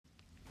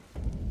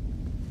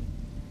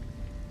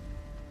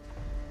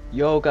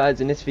Yo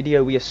guys, in this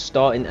video we are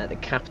starting at the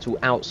capital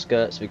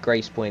outskirts of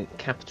Grace Point,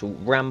 Capital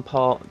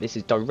Rampart. This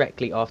is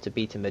directly after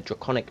beating the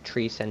Draconic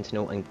Tree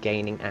Sentinel and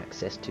gaining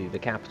access to the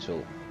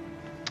capital.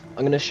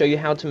 I'm going to show you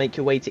how to make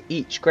your way to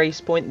each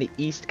Grace Point: the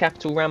East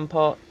Capital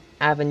Rampart,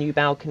 Avenue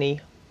Balcony,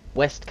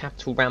 West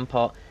Capital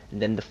Rampart,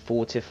 and then the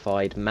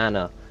Fortified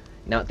Manor.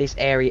 Now this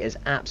area is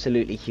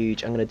absolutely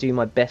huge. I'm going to do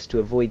my best to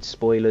avoid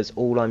spoilers.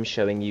 All I'm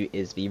showing you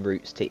is the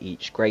routes to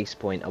each Grace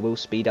Point. I will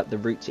speed up the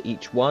route to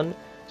each one.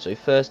 So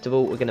first of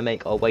all, we're going to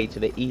make our way to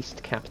the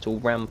East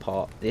Capital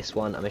Rampart. This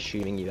one I'm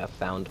assuming you have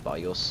found by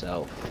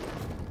yourself.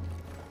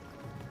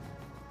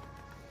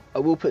 I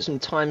will put some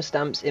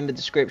timestamps in the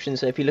description,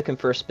 so if you're looking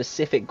for a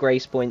specific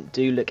Grace Point,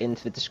 do look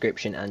into the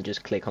description and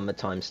just click on the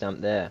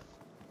timestamp there.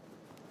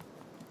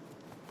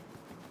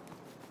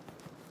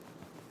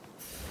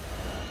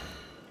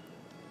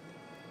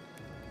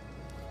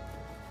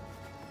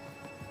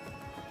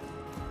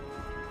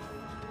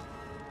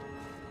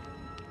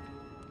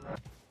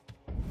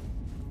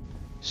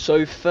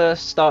 So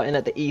first, starting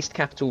at the East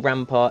Capital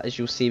Rampart, as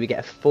you'll see, we get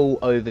a full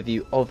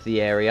overview of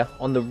the area.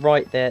 On the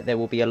right there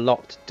will be a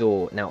locked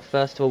door. Now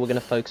first of all, we're going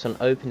to focus on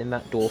opening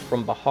that door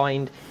from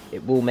behind.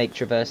 It will make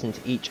traversing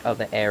to each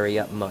other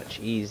area much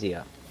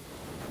easier.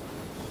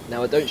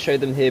 Now I don't show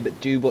them here, but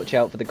do watch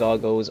out for the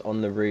gargoyles on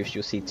the roofs.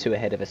 You'll see two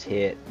ahead of us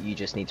here. You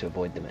just need to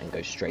avoid them and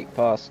go straight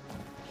past.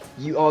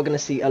 You are going to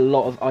see a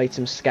lot of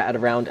items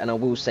scattered around, and I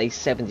will say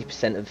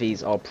 70% of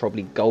these are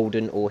probably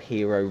golden or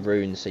hero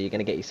runes, so you're going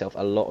to get yourself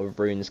a lot of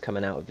runes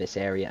coming out of this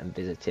area and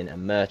visiting a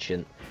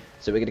merchant.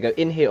 So we're going to go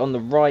in here on the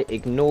right,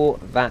 ignore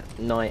that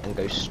knight and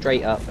go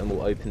straight up, and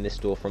we'll open this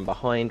door from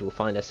behind. We'll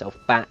find ourselves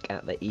back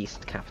at the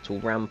East Capital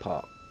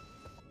Rampart.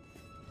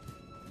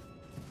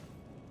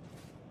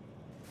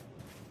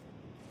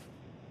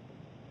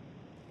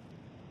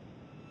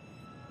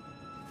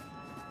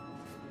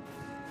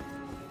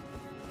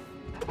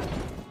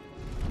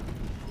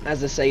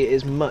 As I say, it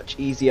is much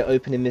easier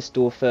opening this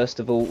door first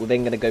of all. We're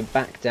then going to go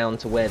back down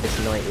to where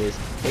this knight is,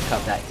 pick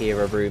up that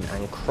hero room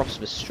and cross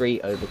the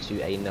street over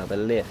to another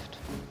lift.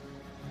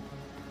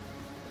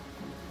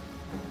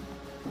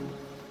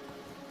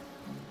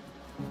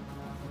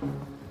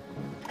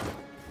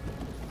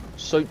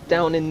 So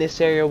down in this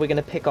area we're going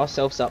to pick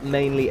ourselves up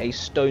mainly a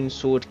stone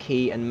sword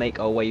key and make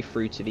our way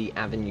through to the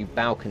Avenue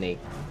Balcony.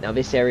 Now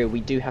this area we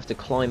do have to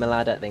climb a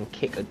ladder, then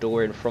kick a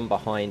door in from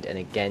behind, and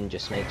again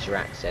just makes your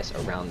access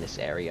around this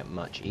area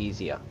much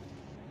easier.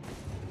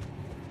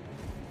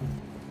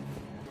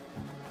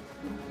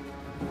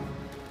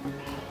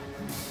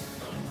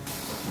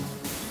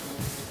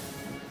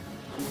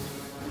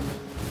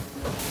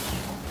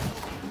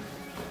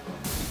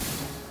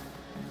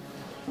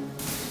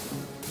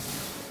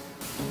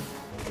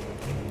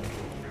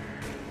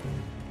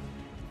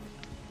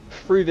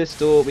 Through this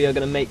door we are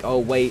going to make our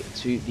way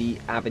to the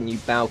Avenue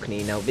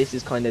Balcony. Now this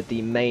is kind of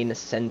the main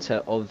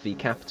centre of the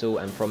capital,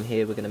 and from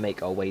here we're going to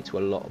make our way to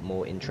a lot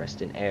more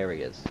interesting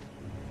areas.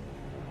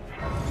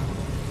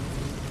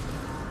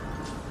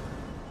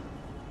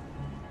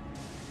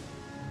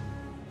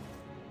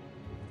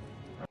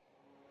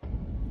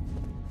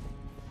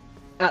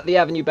 At the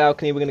Avenue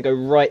Balcony, we're going to go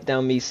right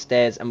down these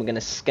stairs and we're going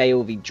to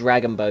scale the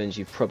dragon bones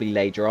you've probably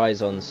laid your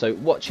eyes on. So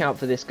watch out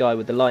for this guy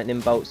with the lightning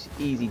bolts,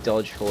 easy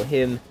dodge for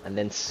him, and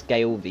then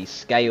scale these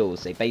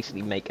scales. They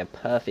basically make a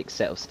perfect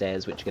set of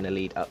stairs which are going to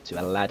lead up to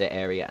a ladder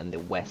area and the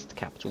West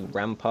Capital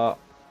Rampart.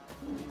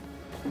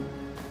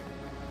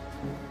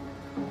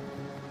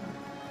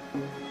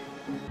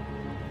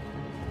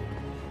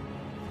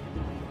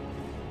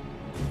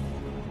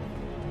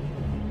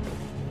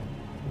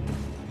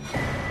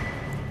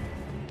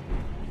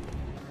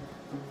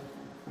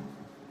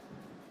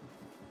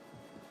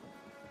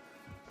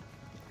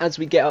 As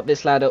we get up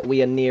this ladder,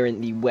 we are nearing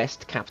the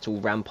West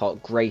Capital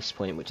Rampart Grace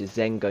Point, which is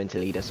then going to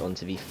lead us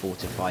onto the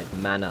Fortified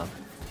Manor.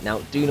 Now,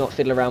 do not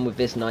fiddle around with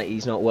this knight,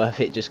 he's not worth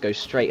it, just go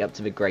straight up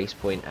to the Grace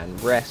Point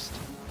and rest.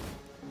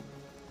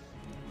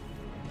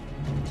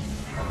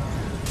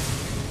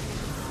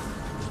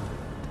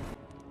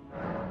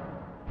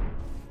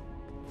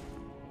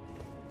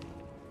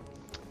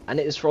 And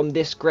it is from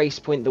this Grace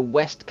Point, the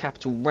West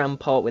Capital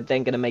Rampart, we're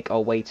then going to make our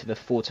way to the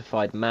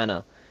Fortified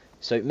Manor.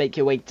 So make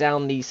your way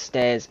down these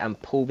stairs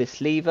and pull this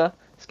lever.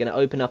 It's going to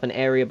open up an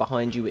area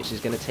behind you which is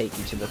going to take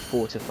you to the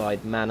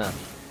Fortified Manor.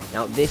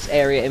 Now this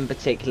area in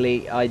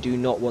particular I do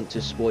not want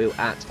to spoil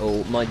at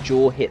all. My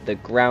jaw hit the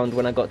ground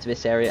when I got to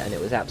this area and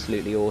it was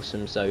absolutely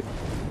awesome, so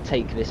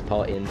take this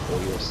part in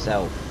for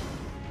yourself.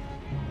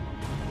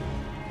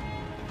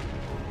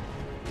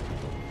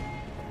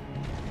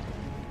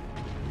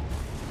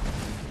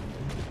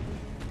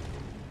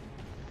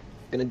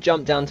 Going to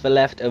jump down to the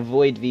left,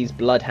 avoid these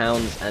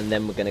bloodhounds, and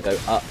then we're going to go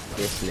up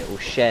this little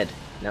shed.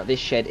 Now this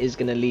shed is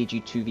going to lead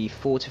you to the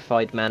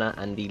Fortified Manor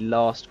and the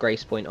last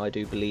Grace Point, I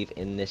do believe,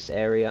 in this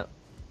area.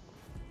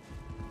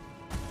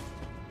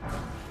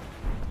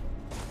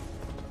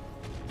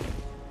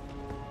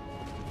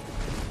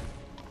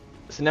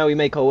 So now we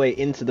make our way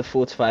into the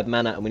Fortified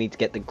Manor and we need to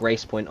get the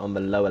Grace Point on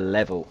the lower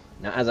level.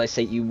 Now, as I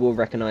say, you will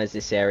recognise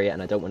this area,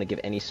 and I don't want to give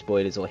any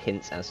spoilers or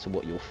hints as to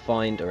what you'll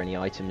find or any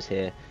items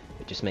here,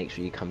 but just make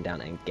sure you come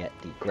down and get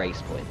the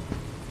Grace Point.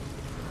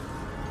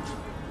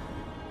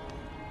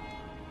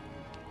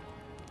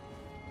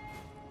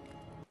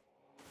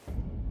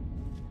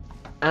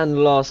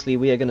 And lastly,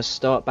 we are going to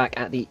start back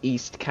at the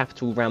East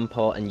Capital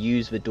Rampart and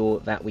use the door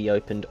that we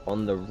opened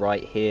on the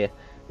right here.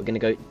 We're going to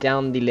go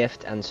down the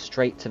lift and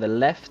straight to the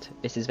left.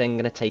 This is then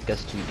going to take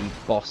us to the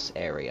boss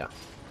area.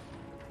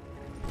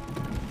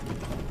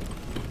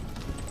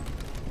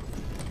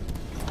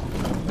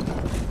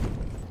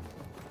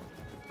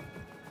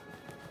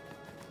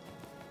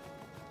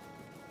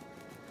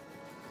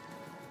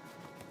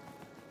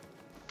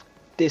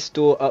 This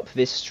door up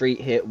this street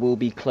here will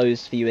be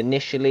closed for you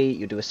initially.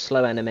 You'll do a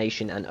slow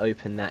animation and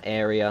open that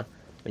area.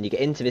 When you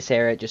get into this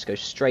area, just go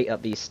straight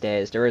up these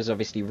stairs. There is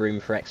obviously room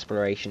for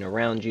exploration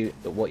around you,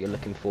 but what you're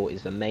looking for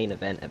is the main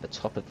event at the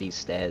top of these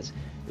stairs.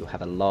 You'll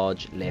have a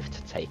large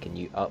lift taking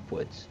you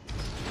upwards.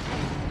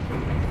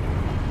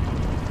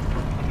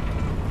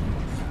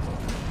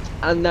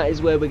 And that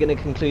is where we're going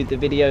to conclude the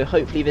video.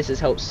 Hopefully this has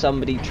helped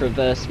somebody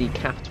traverse the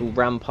Capital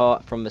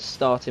Rampart from the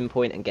starting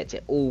point and get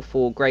to all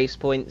 4 grace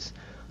points.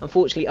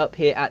 Unfortunately, up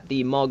here at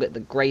the Margott the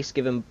Grace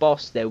Given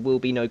boss, there will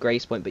be no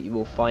grace point, but you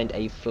will find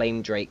a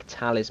Flame Drake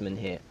talisman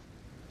here.